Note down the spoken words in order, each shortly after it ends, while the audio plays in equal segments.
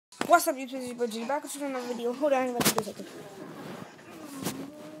What's up, YouTube? It's your back with another video. Hold on, let's do a second.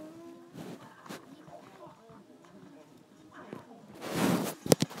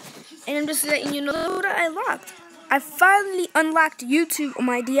 And I'm just letting you know that I unlocked. I finally unlocked YouTube on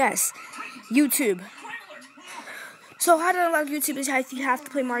my DS. YouTube. So how to unlock YouTube is how you have to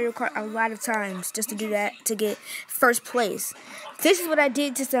play Mario Kart a lot of times just to do that, to get first place. This is what I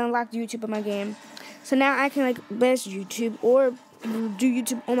did just to unlock YouTube on my game. So now I can best YouTube or do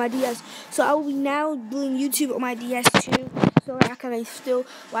YouTube on my DS. So I will be now doing YouTube on my DS too. So I can still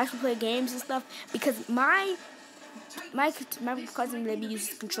watch me play games and stuff. Because my cousin maybe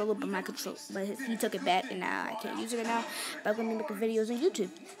uses controller, but he took it back and now I can't use it right now. But I'm gonna be making videos on YouTube.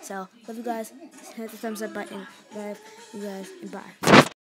 So love you guys. Hit the thumbs up button. Love you guys and bye.